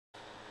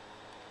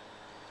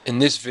In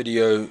this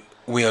video,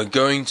 we are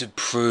going to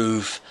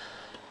prove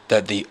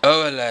that the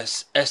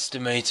OLS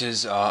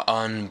estimators are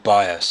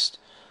unbiased.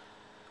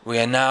 We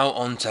are now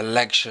on to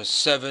lecture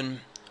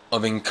 7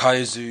 of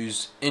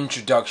Nkaizu's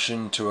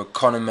Introduction to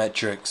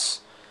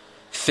Econometrics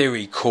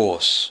theory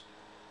course.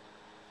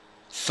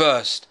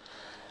 First,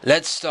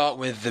 let's start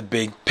with the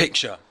big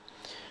picture.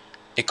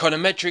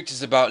 Econometrics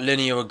is about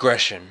linear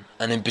regression,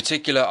 and in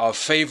particular our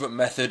favorite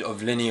method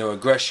of linear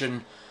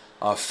regression,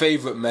 our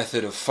favorite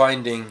method of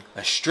finding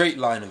a straight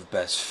line of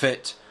best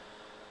fit,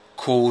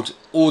 called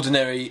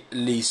ordinary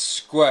least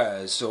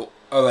squares, or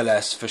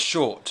OLS for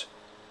short.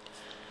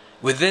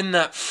 Within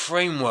that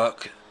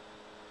framework,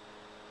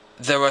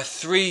 there are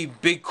 3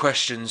 big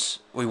questions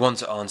we want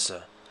to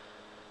answer.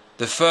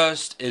 The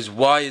first is,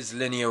 why is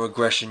linear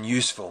regression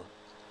useful?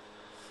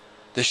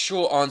 The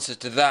short answer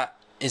to that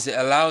is it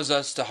allows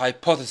us to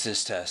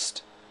hypothesis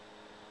test.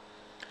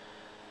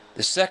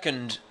 The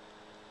second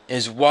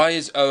is, why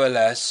is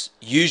OLS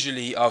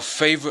usually our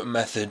favorite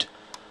method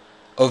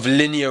of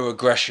linear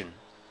regression?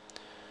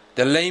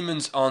 The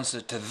layman's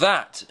answer to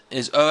that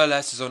is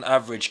OLS is on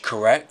average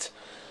correct,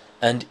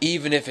 and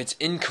even if it's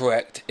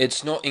incorrect,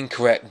 it's not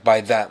incorrect by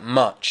that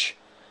much.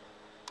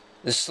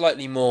 The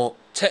slightly more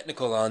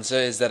technical answer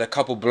is that a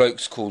couple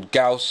blokes called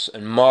Gauss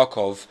and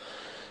Markov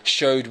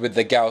showed with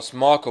the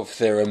Gauss-Markov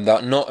theorem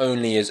that not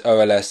only is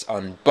OLS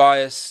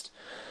unbiased,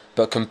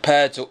 but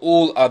compared to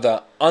all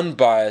other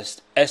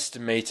unbiased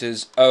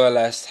estimators,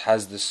 OLS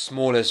has the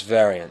smallest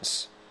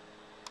variance.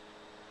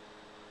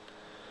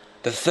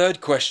 The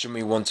third question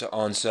we want to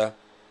answer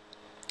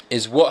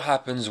is, what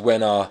happens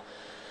when our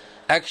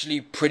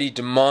actually pretty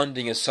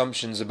demanding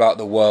assumptions about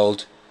the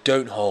world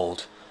don't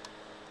hold?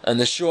 And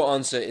the short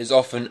answer is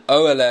often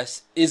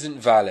OLS isn't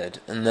valid,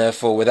 and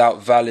therefore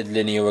without valid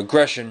linear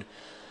regression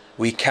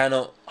we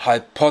cannot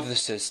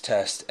hypothesis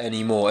test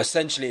anymore.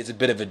 Essentially it's a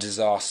bit of a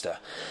disaster.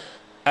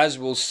 As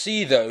we'll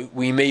see though,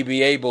 we may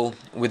be able,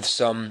 with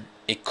some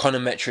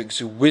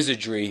econometrics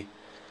wizardry,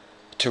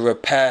 to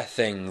repair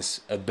things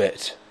a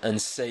bit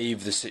and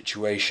save the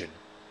situation.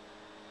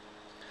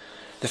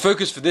 The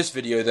focus for this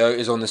video though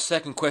is on the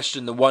second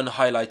question, the one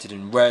highlighted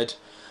in red.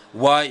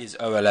 Why is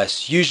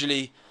OLS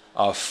usually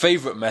our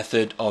favorite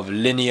method of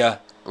linear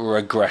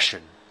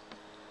regression?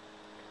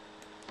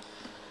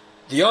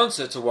 The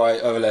answer to why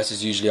OLS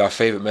is usually our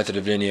favorite method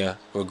of linear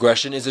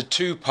regression is a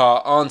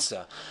 2-part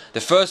answer.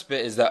 The first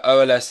bit is that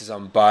OLS is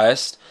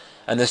unbiased,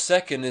 and the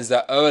second is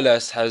that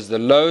OLS has the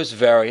lowest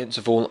variance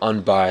of all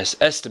unbiased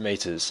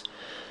estimators.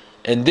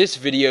 In this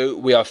video,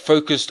 we are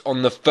focused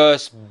on the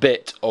first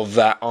bit of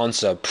that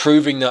answer,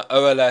 proving that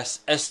OLS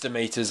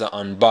estimators are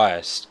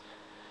unbiased.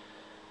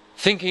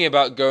 Thinking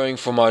about going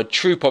from our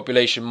true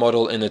population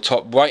model in the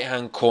top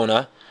right-hand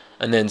corner,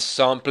 and then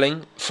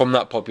sampling from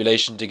that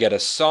population to get a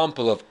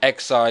sample of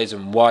xi's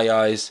and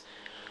yi's.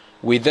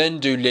 We then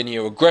do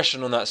linear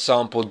regression on that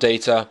sample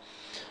data,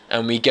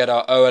 and we get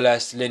our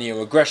OLS linear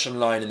regression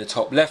line in the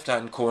top left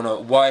hand corner.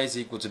 Y is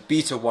equal to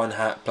beta 1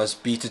 hat plus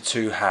beta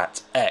 2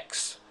 hat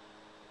x.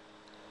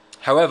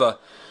 However,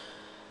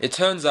 it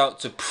turns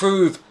out to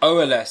prove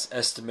OLS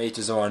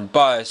estimators are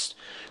unbiased,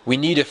 we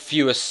need a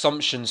few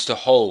assumptions to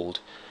hold.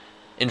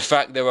 In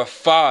fact, there are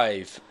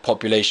 5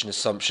 population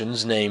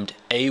assumptions named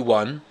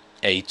A1,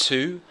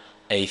 A2,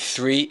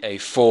 A3,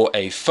 A4,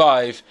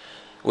 A5,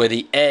 where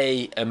the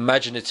A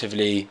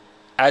imaginatively,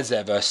 as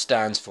ever,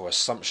 stands for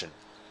assumption.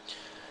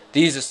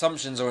 These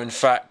assumptions are in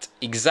fact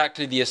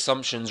exactly the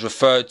assumptions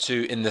referred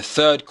to in the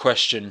third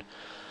question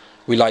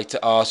we like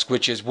to ask,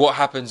 which is, what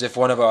happens if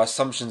one of our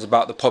assumptions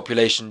about the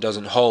population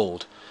doesn't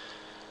hold?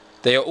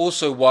 They are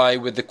also why,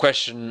 with the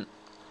question,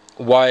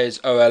 why is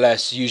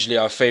OLS usually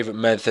our favorite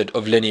method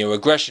of linear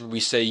regression, we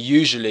say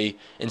usually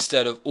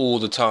instead of all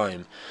the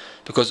time.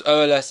 Because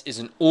OLS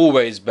isn't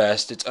always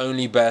best, it's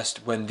only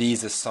best when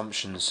these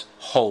assumptions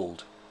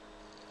hold.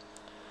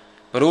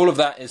 But all of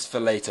that is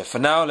for later. For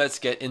now, let's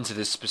get into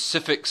the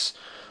specifics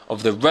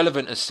of the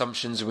relevant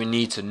assumptions we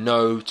need to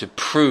know to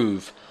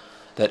prove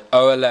that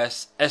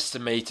OLS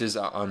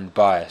estimators are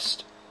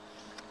unbiased.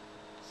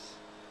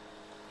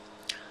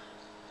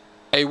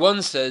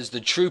 A1 says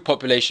the true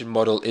population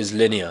model is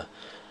linear.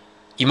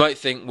 You might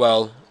think,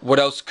 well, what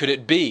else could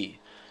it be?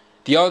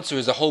 The answer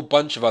is a whole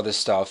bunch of other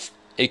stuff.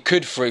 It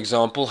could, for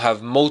example,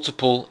 have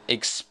multiple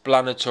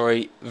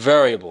explanatory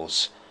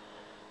variables.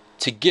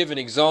 To give an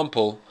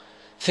example,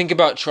 think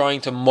about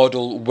trying to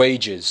model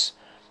wages.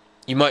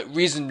 You might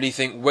reasonably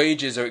think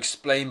wages are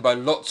explained by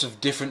lots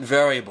of different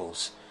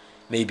variables.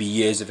 Maybe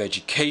years of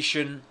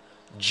education,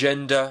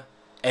 gender,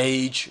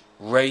 age,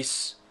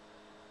 race.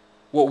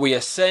 What we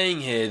are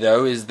saying here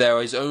though is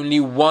there is only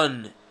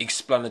one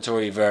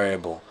explanatory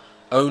variable,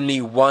 only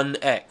one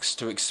x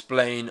to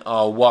explain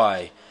our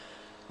y,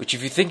 which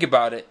if you think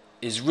about it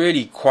is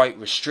really quite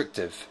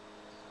restrictive.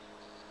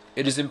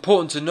 It is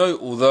important to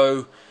note,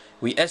 although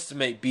we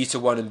estimate beta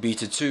 1 and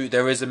beta 2,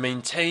 there is a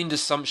maintained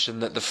assumption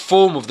that the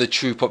form of the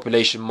true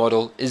population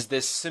model is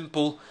this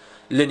simple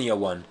linear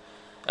one,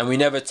 and we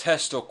never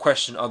test or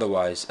question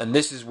otherwise, and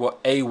this is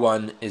what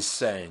A1 is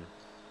saying.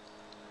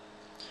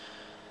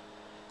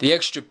 The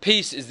extra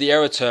piece is the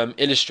error term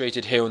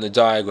illustrated here on the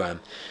diagram.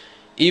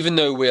 Even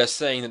though we are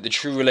saying that the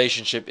true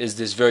relationship is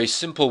this very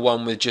simple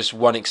one with just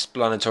one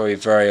explanatory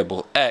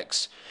variable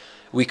x,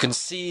 we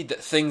concede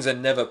that things are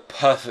never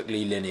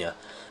perfectly linear,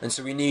 and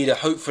so we need a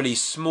hopefully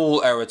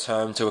small error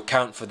term to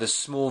account for the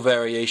small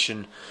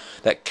variation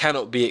that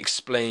cannot be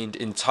explained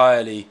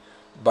entirely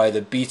by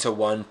the beta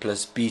 1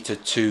 plus beta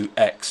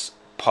 2x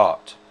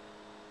part.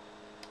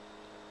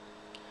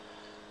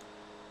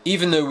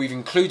 Even though we've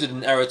included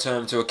an error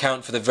term to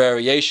account for the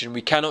variation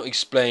we cannot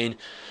explain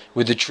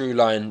with the true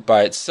line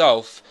by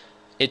itself,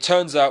 it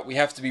turns out we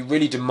have to be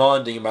really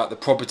demanding about the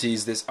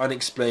properties this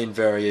unexplained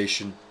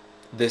variation,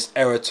 this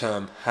error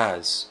term,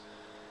 has.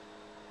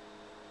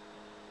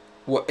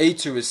 What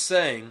A2 is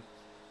saying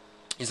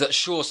is that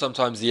sure,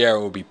 sometimes the error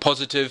will be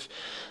positive,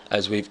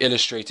 as we've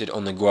illustrated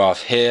on the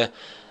graph here,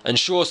 and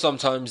sure,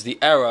 sometimes the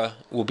error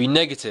will be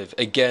negative,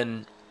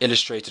 again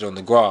illustrated on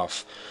the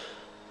graph.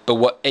 But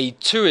what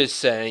A2 is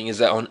saying is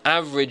that on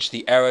average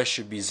the error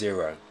should be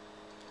 0.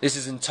 This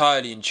is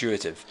entirely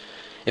intuitive.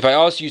 If I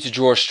asked you to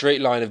draw a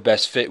straight line of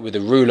best fit with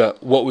a ruler,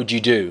 what would you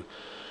do?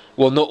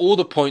 Well, not all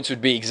the points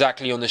would be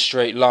exactly on the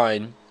straight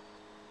line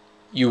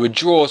you would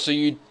draw, so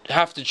you'd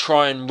have to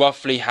try and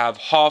roughly have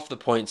half the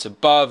points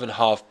above and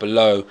half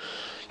below.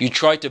 You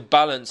try to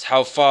balance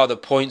how far the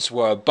points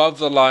were above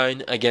the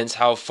line against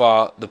how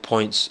far the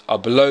points are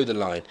below the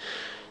line.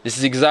 This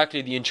is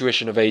exactly the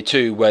intuition of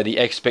A2, where the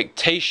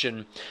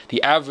expectation,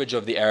 the average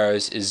of the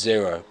errors, is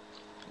 0.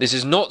 This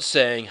is not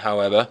saying,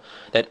 however,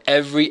 that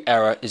every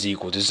error is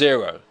equal to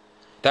 0.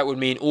 That would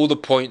mean all the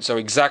points are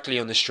exactly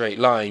on the straight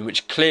line,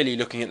 which clearly,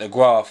 looking at the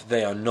graph,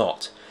 they are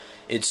not.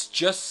 It's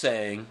just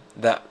saying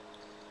that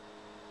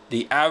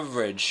the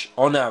average,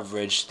 on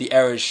average, the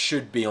errors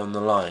should be on the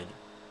line.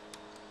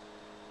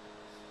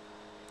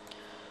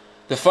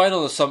 The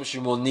final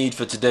assumption we'll need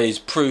for today's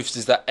proofs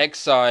is that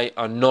xi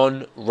are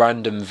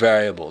non-random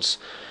variables.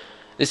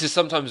 This is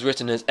sometimes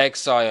written as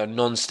xi are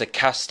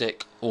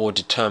non-stochastic or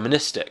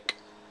deterministic.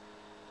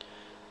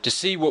 To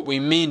see what we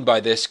mean by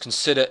this,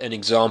 consider an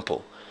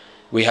example.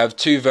 We have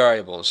two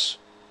variables,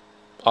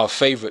 our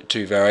favourite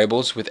two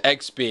variables, with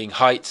x being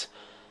height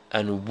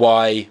and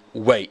y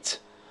weight.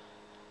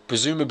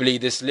 Presumably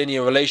this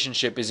linear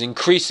relationship is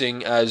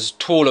increasing as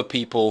taller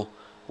people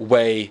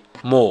weigh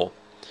more.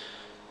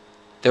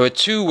 There are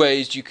two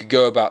ways you could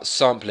go about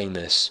sampling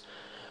this.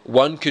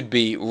 One could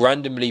be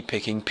randomly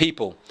picking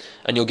people,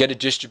 and you'll get a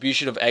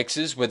distribution of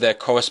x's with their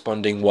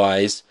corresponding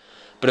y's.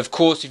 But of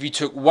course, if you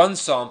took one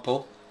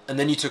sample and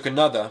then you took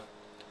another,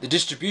 the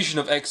distribution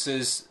of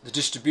x's, the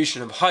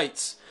distribution of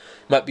heights,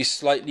 might be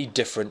slightly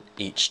different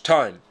each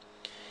time.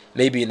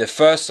 Maybe in the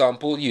first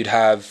sample you'd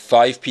have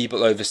 5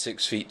 people over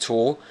 6 feet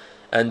tall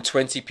and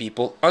 20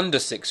 people under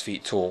 6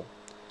 feet tall.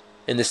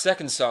 In the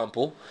second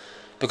sample,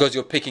 because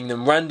you're picking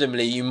them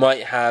randomly, you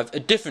might have a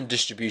different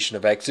distribution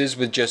of x's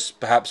with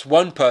just perhaps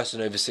one person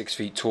over 6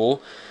 feet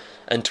tall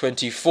and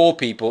 24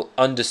 people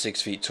under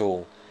 6 feet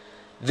tall.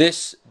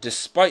 This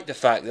despite the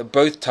fact that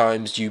both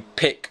times you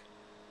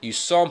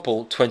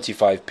sample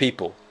 25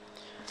 people.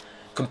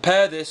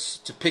 Compare this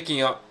to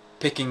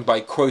picking by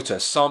quota,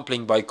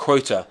 sampling by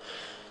quota,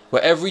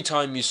 where every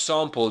time you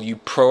sample you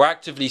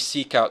proactively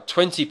seek out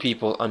 20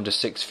 people under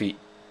 6 feet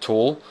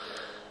tall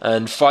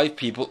and 5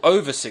 people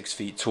over 6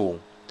 feet tall.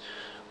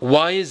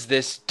 Why is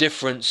this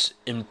difference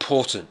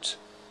important?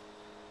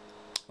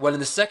 Well, in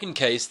the second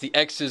case, the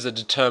x's are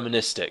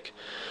deterministic.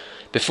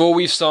 Before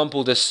we've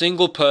sampled a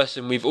single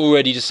person, we've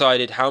already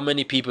decided how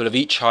many people of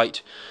each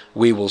height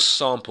we will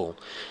sample.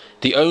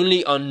 The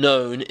only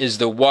unknown is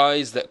the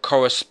y's that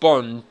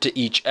correspond to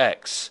each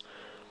x.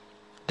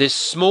 This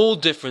small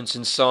difference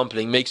in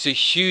sampling makes a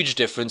huge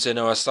difference in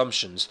our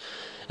assumptions,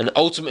 and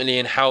ultimately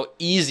in how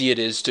easy it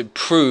is to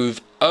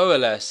prove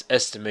OLS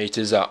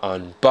estimators are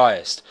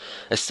unbiased.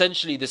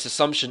 Essentially, this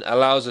assumption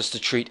allows us to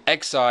treat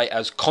xi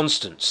as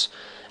constants,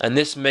 and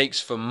this makes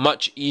for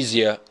much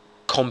easier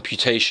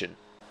computation.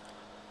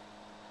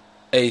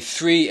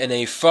 A3 and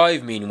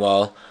A5,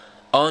 meanwhile,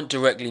 aren't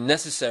directly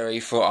necessary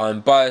for our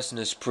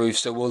unbiasedness proof,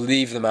 so we'll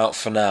leave them out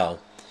for now.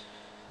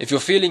 If you're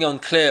feeling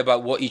unclear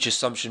about what each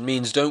assumption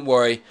means, don't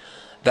worry,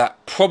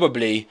 that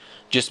probably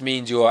just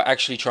means you are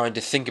actually trying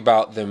to think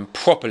about them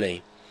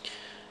properly.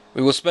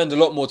 We will spend a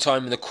lot more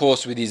time in the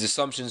course with these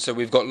assumptions, so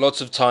we've got lots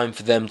of time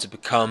for them to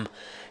become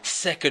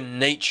second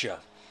nature.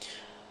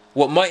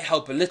 What might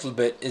help a little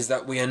bit is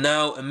that we are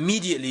now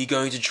immediately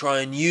going to try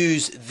and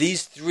use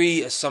these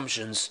three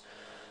assumptions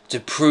to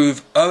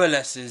prove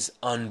OLS's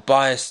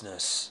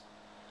unbiasedness.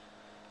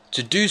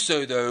 To do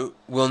so, though,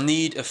 we'll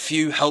need a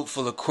few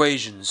helpful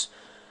equations,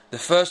 the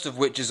first of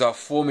which is our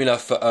formula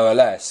for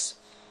OLS.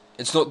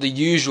 It's not the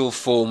usual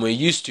form we're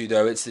used to,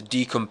 though. It's the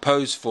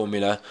decomposed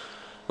formula,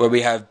 where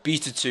we have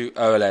beta 2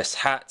 OLS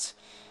hat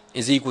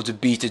is equal to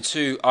beta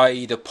 2,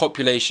 i.e. the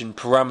population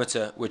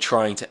parameter we're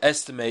trying to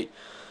estimate,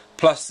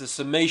 plus the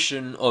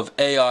summation of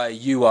AI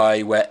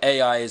UI, where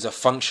AI is a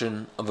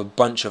function of a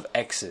bunch of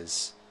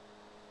x's.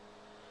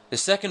 The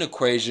second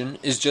equation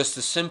is just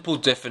a simple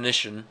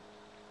definition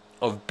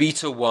of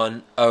beta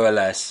 1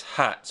 OLS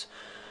hat,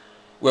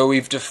 where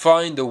we've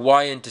defined the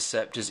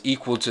y-intercept as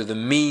equal to the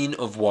mean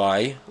of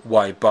y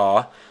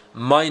bar,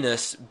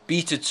 minus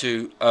beta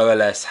 2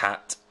 OLS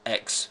hat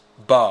x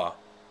bar.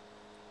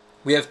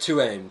 We have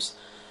two aims.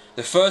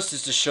 The first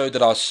is to show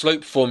that our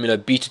slope formula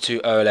beta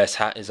 2 OLS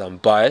hat is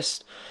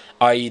unbiased,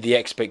 i.e. the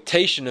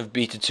expectation of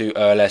beta 2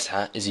 OLS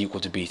hat is equal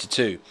to beta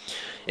 2.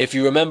 If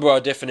you remember our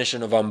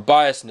definition of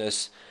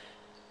unbiasedness,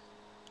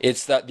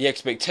 it's that the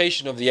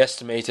expectation of the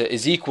estimator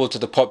is equal to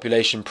the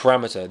population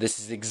parameter. This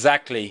is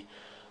exactly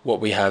what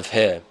we have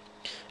here.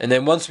 And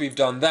then once we've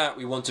done that,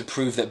 we want to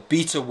prove that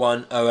beta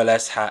 1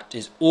 OLS hat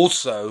is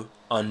also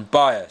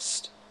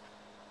unbiased.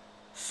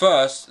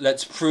 First,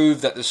 let's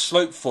prove that the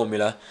slope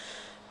formula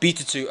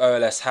beta 2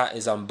 OLS hat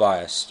is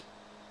unbiased.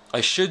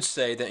 I should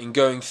say that in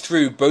going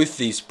through both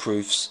these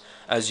proofs,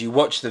 as you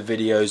watch the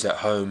videos at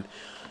home,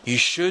 you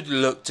should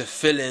look to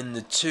fill in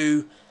the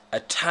two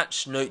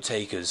attached note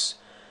takers.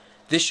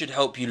 This should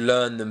help you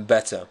learn them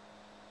better.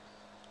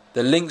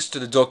 The links to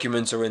the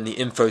documents are in the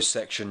info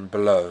section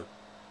below.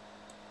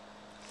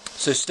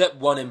 So step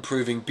 1 in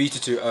proving beta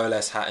 2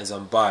 OLS hat is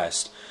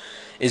unbiased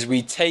is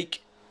we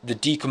take the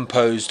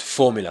decomposed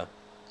formula.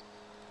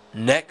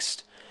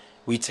 Next,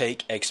 we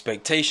take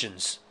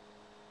expectations.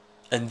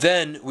 And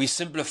then we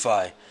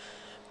simplify.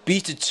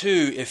 Beta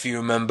 2, if you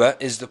remember,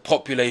 is the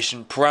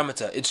population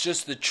parameter. It's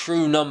just the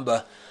true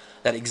number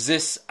that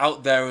exists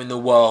out there in the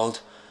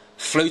world,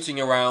 floating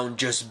around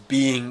just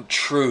being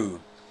true.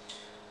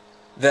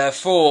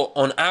 Therefore,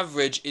 on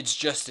average, it's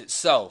just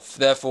itself.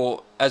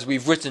 Therefore, as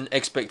we've written,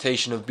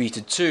 expectation of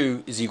beta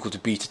 2 is equal to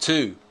beta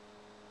 2.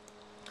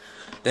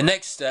 The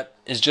next step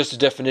is just a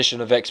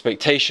definition of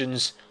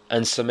expectations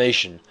and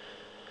summation,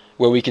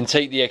 where we can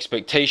take the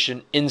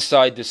expectation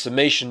inside the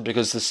summation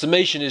because the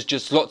summation is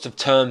just lots of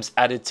terms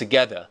added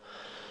together.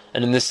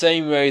 And in the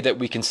same way that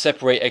we can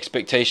separate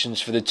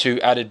expectations for the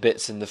two added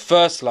bits in the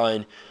first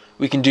line,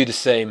 we can do the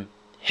same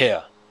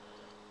here.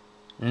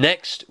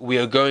 Next, we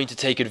are going to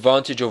take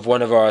advantage of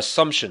one of our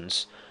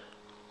assumptions.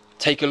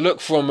 Take a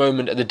look for a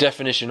moment at the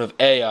definition of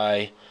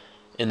AI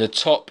in the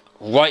top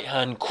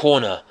right-hand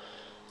corner.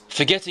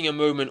 Forgetting a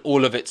moment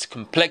all of its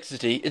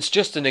complexity, it's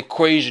just an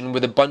equation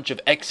with a bunch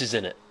of x's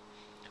in it.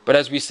 But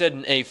as we said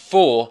in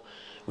A4,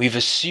 we've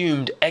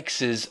assumed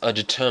x's are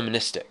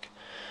deterministic.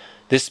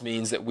 This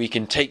means that we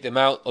can take them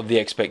out of the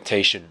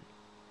expectation.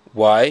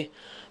 Why?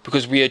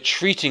 Because we are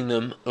treating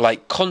them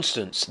like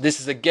constants. This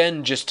is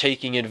again just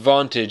taking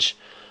advantage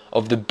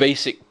of the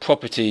basic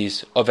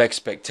properties of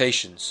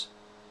expectations.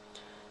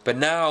 But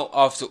now,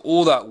 after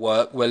all that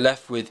work, we're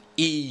left with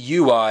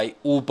EUI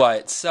all by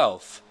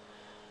itself.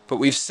 But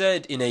we've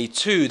said in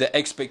A2 that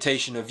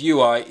expectation of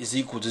UI is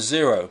equal to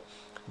 0.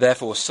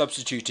 Therefore,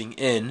 substituting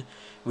in,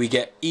 we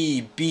get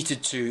E beta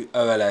 2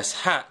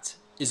 OLS hat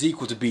is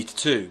equal to beta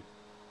 2,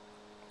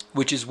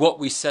 which is what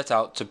we set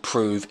out to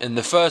prove in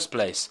the first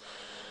place.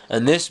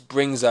 And this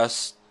brings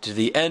us to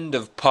the end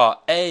of part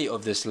A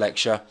of this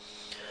lecture.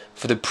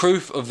 For the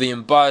proof of the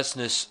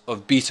unbiasedness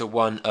of beta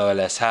 1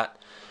 OLS hat,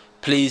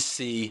 please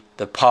see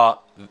the part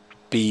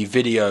B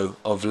video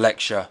of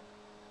lecture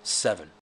 7.